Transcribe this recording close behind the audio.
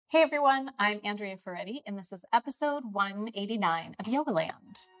Hey everyone, I'm Andrea Ferretti, and this is episode 189 of Yoga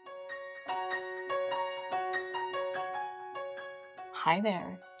Land. Hi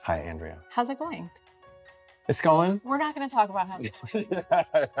there. Hi, Andrea. How's it going? It's going. We're not going to talk about how it's going.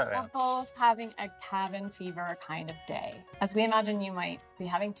 We're both having a cabin fever kind of day, as we imagine you might be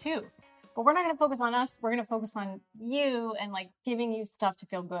having too. But we're not going to focus on us. We're going to focus on you and giving you stuff to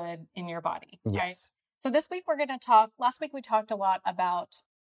feel good in your body. Yes. Right? So this week we're going to talk. Last week we talked a lot about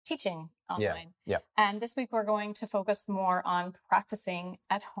teaching online. Yeah. And this week we're going to focus more on practicing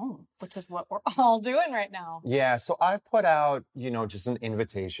at home, which is what we're all doing right now. Yeah. So I put out, just an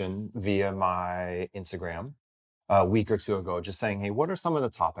invitation via my Instagram a week or two ago, just saying, hey, what are some of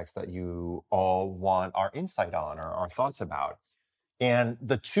the topics that you all want our insight on or our thoughts about? And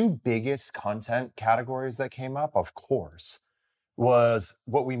the two biggest content categories that came up, of course, was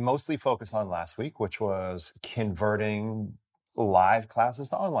what we mostly focused on last week, which was converting live classes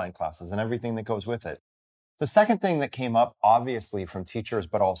to online classes and everything that goes with it. The second thing that came up, obviously from teachers,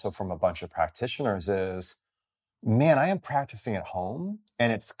 but also from a bunch of practitioners is, man, I am practicing at home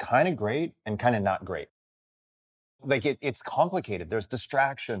and it's kind of great and kind of not great. It's complicated. There's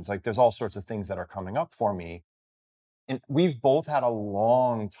distractions. There's all sorts of things that are coming up for me. And we've both had a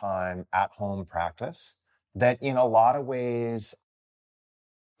long time at home practice that in a lot of ways,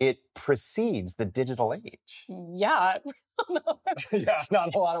 it precedes the digital age. Yeah. Yeah, not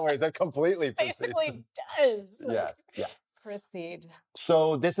in a lot of ways. It completely precedes. Basically does. Yes, yeah. Proceed.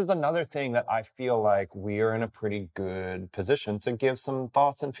 So this is another thing that I feel like we are in a pretty good position to give some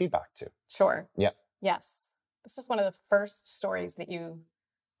thoughts and feedback to. Sure. Yeah. Yes. This is one of the first stories that you,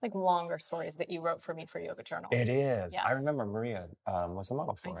 longer stories that you wrote for me for Yoga Journal. It is. Yes. I remember Maria was the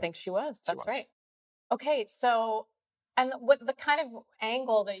model for it. I think she was. That's right. Okay, so, and what the kind of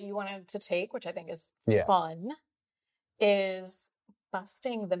angle that you wanted to take, which I think is fun, is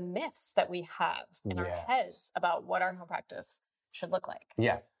busting the myths that we have in our heads about what our home practice should look like.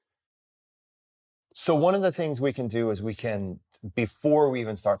 Yeah. So one of the things we can do is before we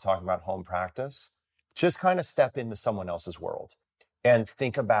even start talking about home practice, just kind of step into someone else's world and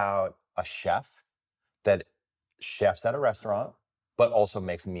think about a chef that chefs at a restaurant, but also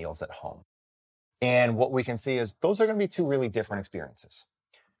makes meals at home. And what we can see is those are going to be two really different experiences.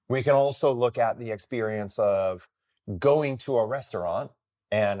 We can also look at the experience of going to a restaurant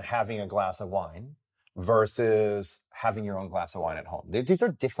and having a glass of wine versus having your own glass of wine at home. These are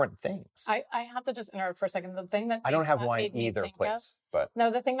different things. I have to just interrupt for a second. The thing that I don't have wine either place, but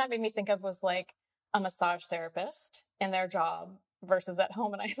no, the thing that made me think of was a massage therapist in their job versus at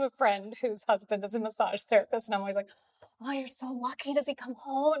home. And I have a friend whose husband is a massage therapist, and I'm always like, "Oh, you're so lucky. Does he come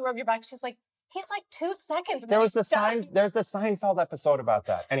home and rub your back?" She's like, "He's 2 seconds." There's the Seinfeld episode about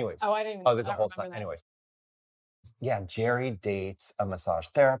that. Anyways. Oh, I didn't even. Oh, there's a whole side. Anyways. Yeah, Jerry dates a massage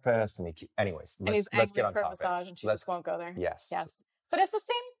therapist, and let's get on for topic. A massage, and she just won't go there. Yes. But it's the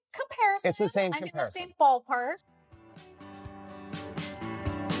same comparison. It's the same I'm comparison. in the same ballpark.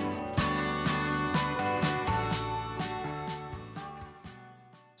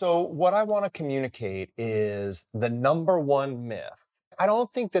 So what I want to communicate is the number one myth. I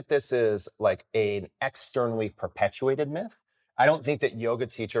don't think that this is an externally perpetuated myth. I don't think that yoga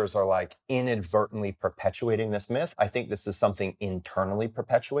teachers are inadvertently perpetuating this myth. I think this is something internally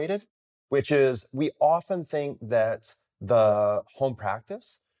perpetuated, which is we often think that the home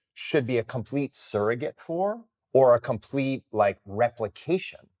practice should be a complete surrogate for or a complete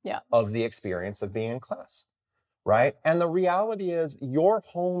replication of the experience of being in class. Right? And the reality is your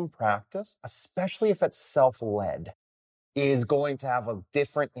home practice, especially if it's self-led, is going to have a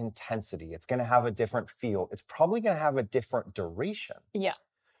different intensity. It's going to have a different feel. It's probably going to have a different duration. Yeah,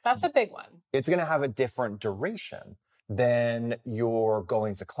 that's a big one. It's going to have a different duration than you're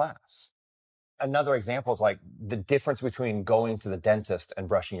going to class. Another example is the difference between going to the dentist and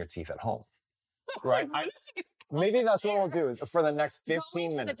brushing your teeth at home. Right? Maybe that's what we'll do for the next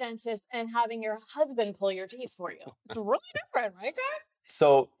 15 minutes. Going to the dentist and having your husband pull your teeth for you. It's really different, right, guys?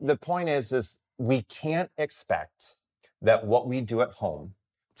 So the point is we can't expect that what we do at home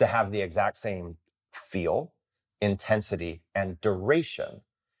to have the exact same feel, intensity, and duration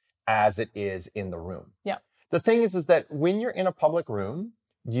as it is in the room. Yeah. The thing is that when you're in a public room,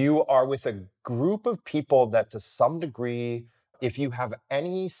 you are with a group of people that to some degree, if you have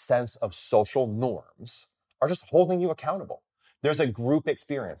any sense of social norms, are just holding you accountable. There's a group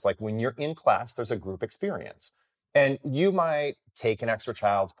experience. When you're in class, there's a group experience. And you might take an extra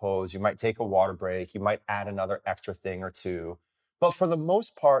child's pose, you might take a water break, you might add another extra thing or two. But for the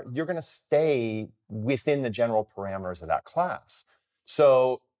most part, you're going to stay within the general parameters of that class.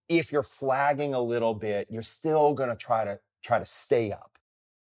 So if you're flagging a little bit, you're still going to try to stay up.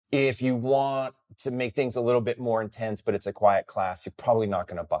 If you want to make things a little bit more intense, but it's a quiet class, you're probably not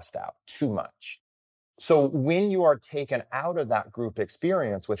going to bust out too much. So when you are taken out of that group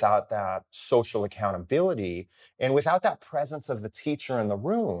experience without that social accountability and without that presence of the teacher in the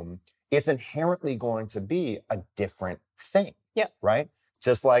room, it's inherently going to be a different thing, right?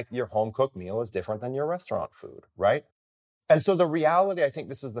 Just like your home cooked meal is different than your restaurant food, right? And so the reality, I think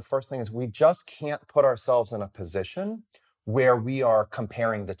this is the first thing, is we just can't put ourselves in a position where we are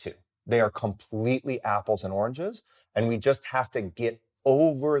comparing the two. They are completely apples and oranges. And we just have to get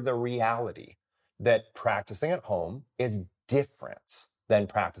over the reality that practicing at home is different than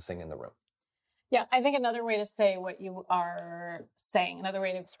practicing in the room. Yeah, I think another way to say what you are saying, another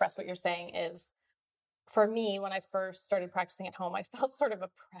way to express what you're saying is, for me, when I first started practicing at home, I felt sort of a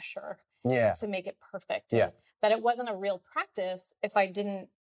pressure to make it perfect. Yeah. That it wasn't a real practice if I didn't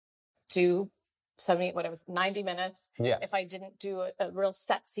do 90 minutes. Yeah. If I didn't do a real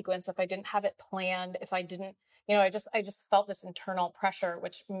set sequence, if I didn't have it planned, if I didn't, I just felt this internal pressure,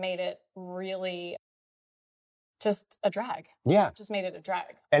 which made it really just a drag. Yeah. Just made it a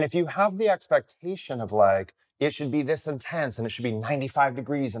drag. And if you have the expectation of like, it should be this intense and it should be 95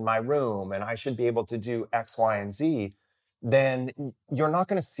 degrees in my room and I should be able to do X, Y, and Z, then you're not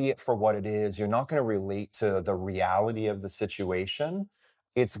going to see it for what it is. You're not going to relate to the reality of the situation.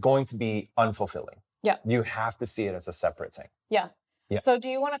 It's going to be unfulfilling. Yeah. You have to see it as a separate thing. Yeah. So do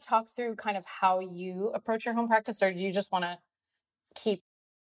you want to talk through kind of how you approach your home practice, or do you just want to keep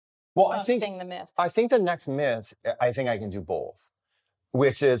busting the myths? I think the next myth, I think I can do both,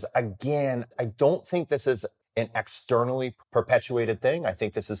 which is, again, I don't think this is an externally perpetuated thing. I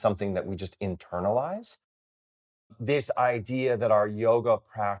think this is something that we just internalize. This idea that our yoga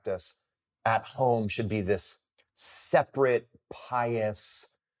practice at home should be this separate, pious,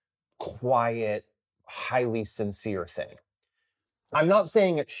 quiet, highly sincere thing. I'm not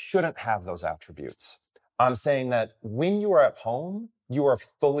saying it shouldn't have those attributes. I'm saying that when you are at home, you are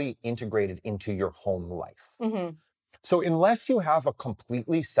fully integrated into your home life. Mm-hmm. So unless you have a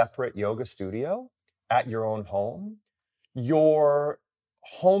completely separate yoga studio at your own home, your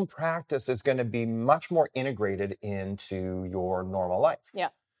home practice is going to be much more integrated into your normal life. Yeah.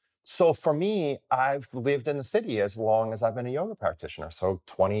 So for me, I've lived in the city as long as I've been a yoga practitioner. So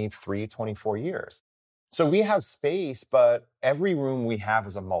 23, 24 years. So we have space, but every room we have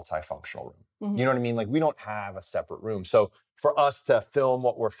is a multifunctional room. Mm-hmm. You know what I mean? Like we don't have a separate room. So for us to film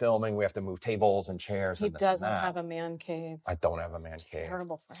what we're filming, we have to move tables and chairs. He doesn't have a man cave. I don't have a man cave.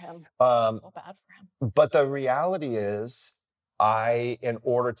 Terrible for him. So bad for him. But the reality is, in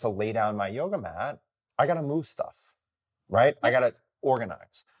order to lay down my yoga mat, I got to move stuff, right? I got to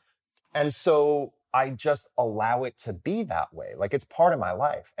organize. And so I just allow it to be that way. Like it's part of my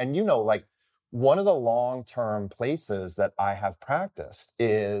life. And like one of the long-term places that I have practiced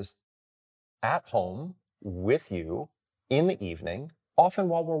is at home with you in the evening, often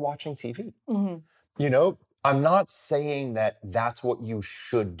while we're watching TV. Mm-hmm. I'm not saying that that's what you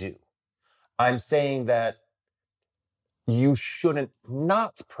should do. I'm saying that you shouldn't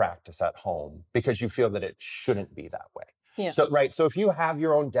not practice at home because you feel that it shouldn't be that way. Yeah. So, right. So if you have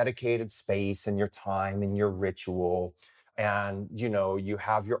your own dedicated space and your time and your ritual and, you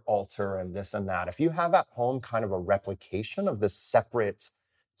have your altar and this and that, if you have at home kind of a replication of this separate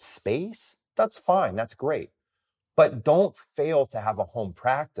space, that's fine. That's great. But don't fail to have a home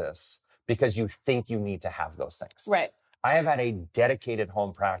practice because you think you need to have those things. Right. I have had a dedicated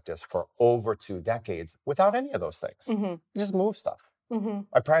home practice for over 2 decades without any of those things. Mm-hmm. You just move stuff. Mm-hmm.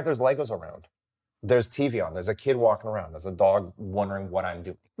 I practice, there's Legos around. There's TV on. There's a kid walking around. There's a dog wondering what I'm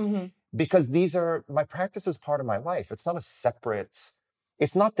doing. Mm-hmm. Because my practice is part of my life. It's not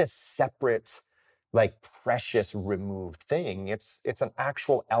this separate, like precious removed thing. It's an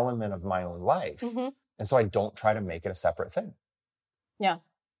actual element of my own life. Mm-hmm. And so I don't try to make it a separate thing. Yeah.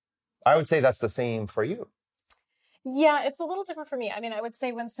 I would say that's the same for you. Yeah, it's a little different for me. I mean, I would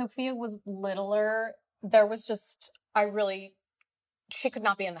say when Sophia was littler, there was just, she could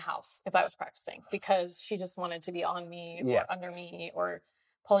not be in the house if I was practicing because she just wanted to be on me or under me or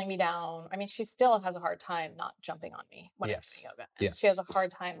pulling me down. I mean, she still has a hard time not jumping on me when I'm doing yoga. And she has a hard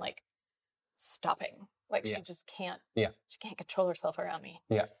time like stopping. Like she just can't, she can't control herself around me.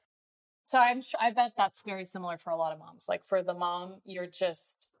 Yeah. So I bet that's very similar for a lot of moms. Like for the mom, you're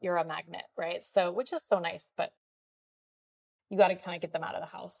a magnet, right? So, which is so nice, but you got to kind of get them out of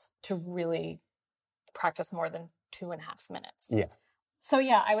the house to really practice more than 2.5 minutes. Yeah. So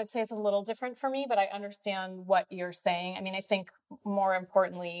yeah, I would say it's a little different for me, but I understand what you're saying. I mean, I think more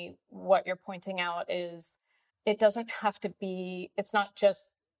importantly, what you're pointing out is it doesn't have to be, it's not just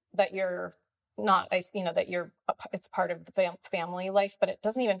that you're that it's part of the family life, but it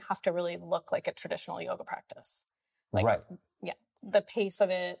doesn't even have to really look like a traditional yoga practice. Like, right. Yeah, the pace of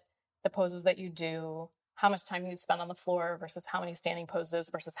it, the poses that you do, how much time you spend on the floor versus how many standing poses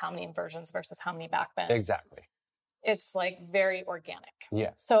versus how many inversions versus how many back bends. Exactly. It's like very organic.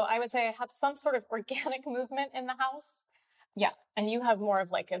 Yeah. So I would say I have some sort of organic movement in the house. Yeah. And you have more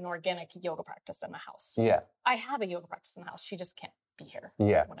of like an organic yoga practice in the house. Yeah. I have a yoga practice in the house. She just can't be here.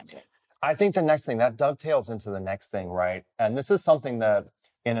 Yeah. When I'm doing it. I think the next thing that dovetails into the next thing, right? And this is something that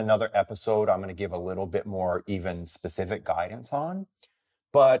in another episode, I'm going to give a little bit more even specific guidance on.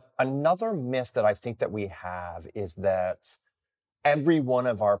 But another myth that I think that we have is that every one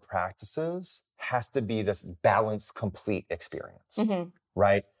of our practices has to be this balanced, complete experience,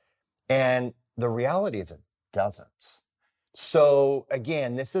 right? And the reality is it doesn't. So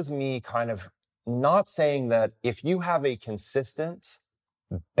again, this is me kind of not saying that if you have a consistent,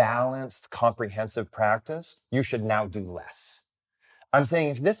 balanced, comprehensive practice, you should now do less. I'm saying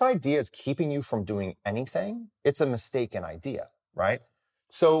if this idea is keeping you from doing anything, it's a mistaken idea, right?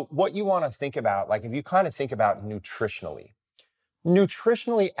 So what you want to think about, like if you kind of think about nutritionally,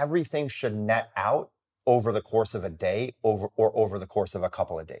 everything should net out over the course of a day or over the course of a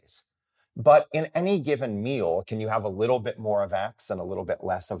couple of days. But in any given meal, can you have a little bit more of X and a little bit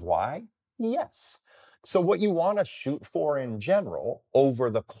less of Y? Yes. So what you want to shoot for in general over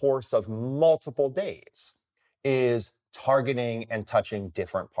the course of multiple days is targeting and touching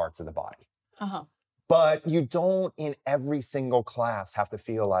different parts of the body. But you don't in every single class have to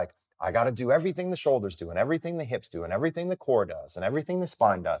feel like, I got to do everything the shoulders do and everything the hips do and everything the core does and everything the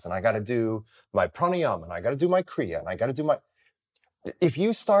spine does. And I got to do my pranayama and I got to do my kriya and I got to do my... If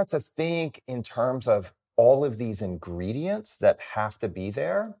you start to think in terms of all of these ingredients that have to be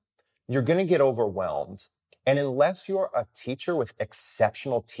there, you're going to get overwhelmed. And unless you're a teacher with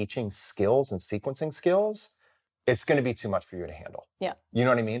exceptional teaching skills and sequencing skills, it's going to be too much for you to handle. Yeah. You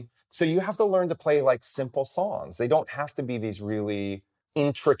know what I mean? So you have to learn to play like simple songs. They don't have to be these really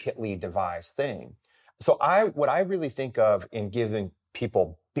intricately devised thing. So what I really think of in giving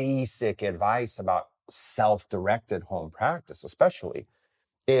people basic advice about self-directed home practice, especially,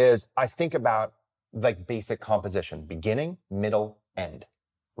 is I think about like basic composition, beginning, middle, end,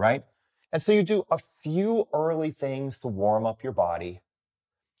 right? And so you do a few early things to warm up your body.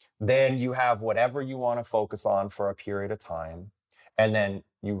 Then you have whatever you want to focus on for a period of time. And then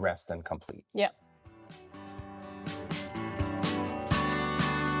you rest and complete. Yeah.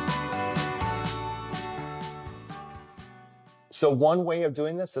 So one way of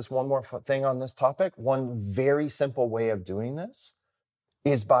doing this is one more thing on this topic. One very simple way of doing this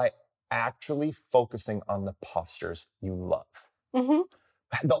is by actually focusing on the postures you love.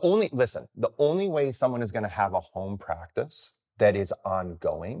 The only way someone is going to have a home practice that is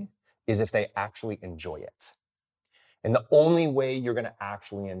ongoing is if they actually enjoy it. And the only way you're going to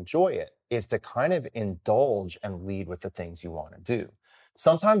actually enjoy it is to kind of indulge and lead with the things you want to do.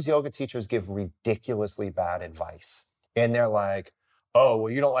 Sometimes yoga teachers give ridiculously bad advice. And they're like, oh,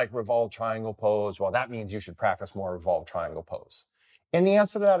 well, you don't like revolved triangle pose. Well, that means you should practice more revolved triangle pose. And the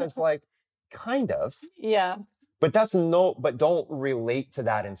answer to that is like, kind of. Yeah. But don't relate to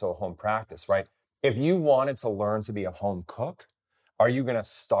that into a home practice, right? If you wanted to learn to be a home cook, are you going to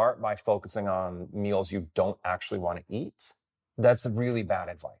start by focusing on meals you don't actually want to eat? That's really bad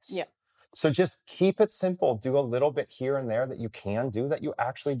advice. Yeah. So just keep it simple. Do a little bit here and there that you can do that you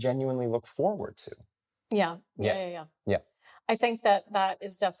actually genuinely look forward to. Yeah. I think that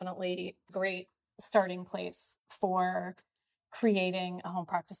is definitely a great starting place for creating a home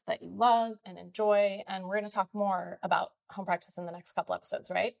practice that you love and enjoy. And we're going to talk more about home practice in the next couple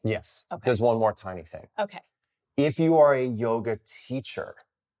episodes, right? Yes. Okay. There's one more tiny thing. Okay. If you are a yoga teacher,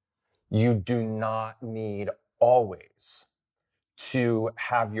 you do not need always to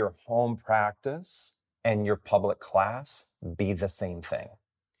have your home practice and your public class be the same thing.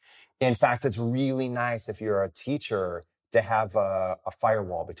 In fact, it's really nice if you're a teacher to have a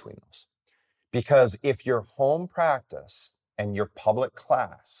firewall between those. Because if your home practice and your public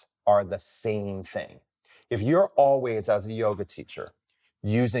class are the same thing, if you're always, as a yoga teacher,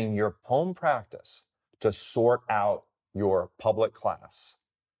 using your home practice to sort out your public class,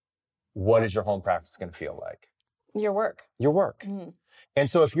 what is your home practice going to feel like? Your work. Your work. Mm-hmm. And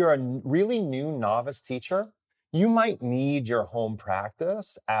so if you're a really new novice teacher, you might need your home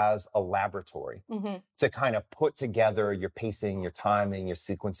practice as a laboratory to kind of put together your pacing, your timing, your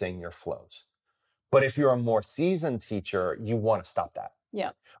sequencing, your flows. But if you're a more seasoned teacher, you want to stop that.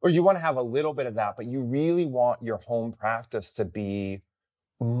 Yeah. Or you want to have a little bit of that, but you really want your home practice to be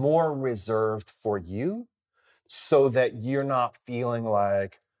more reserved for you so that you're not feeling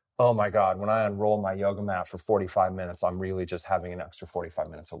like, oh my God, when I unroll my yoga mat for 45 minutes, I'm really just having an extra 45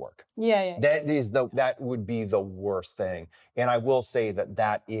 minutes of work. Yeah. That would be the worst thing. And I will say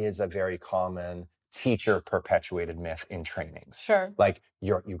that is a very common teacher perpetuated myth in trainings. Sure. Like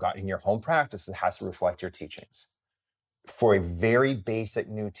you got in your home practice, it has to reflect your teachings. For a very basic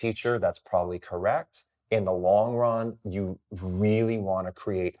new teacher, that's probably correct. In the long run, you really want to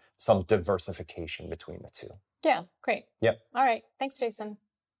create some diversification between the two. Yeah, great. Yep. All right. Thanks, Jason.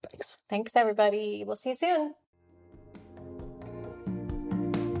 Thanks. Thanks, everybody. We'll see you soon.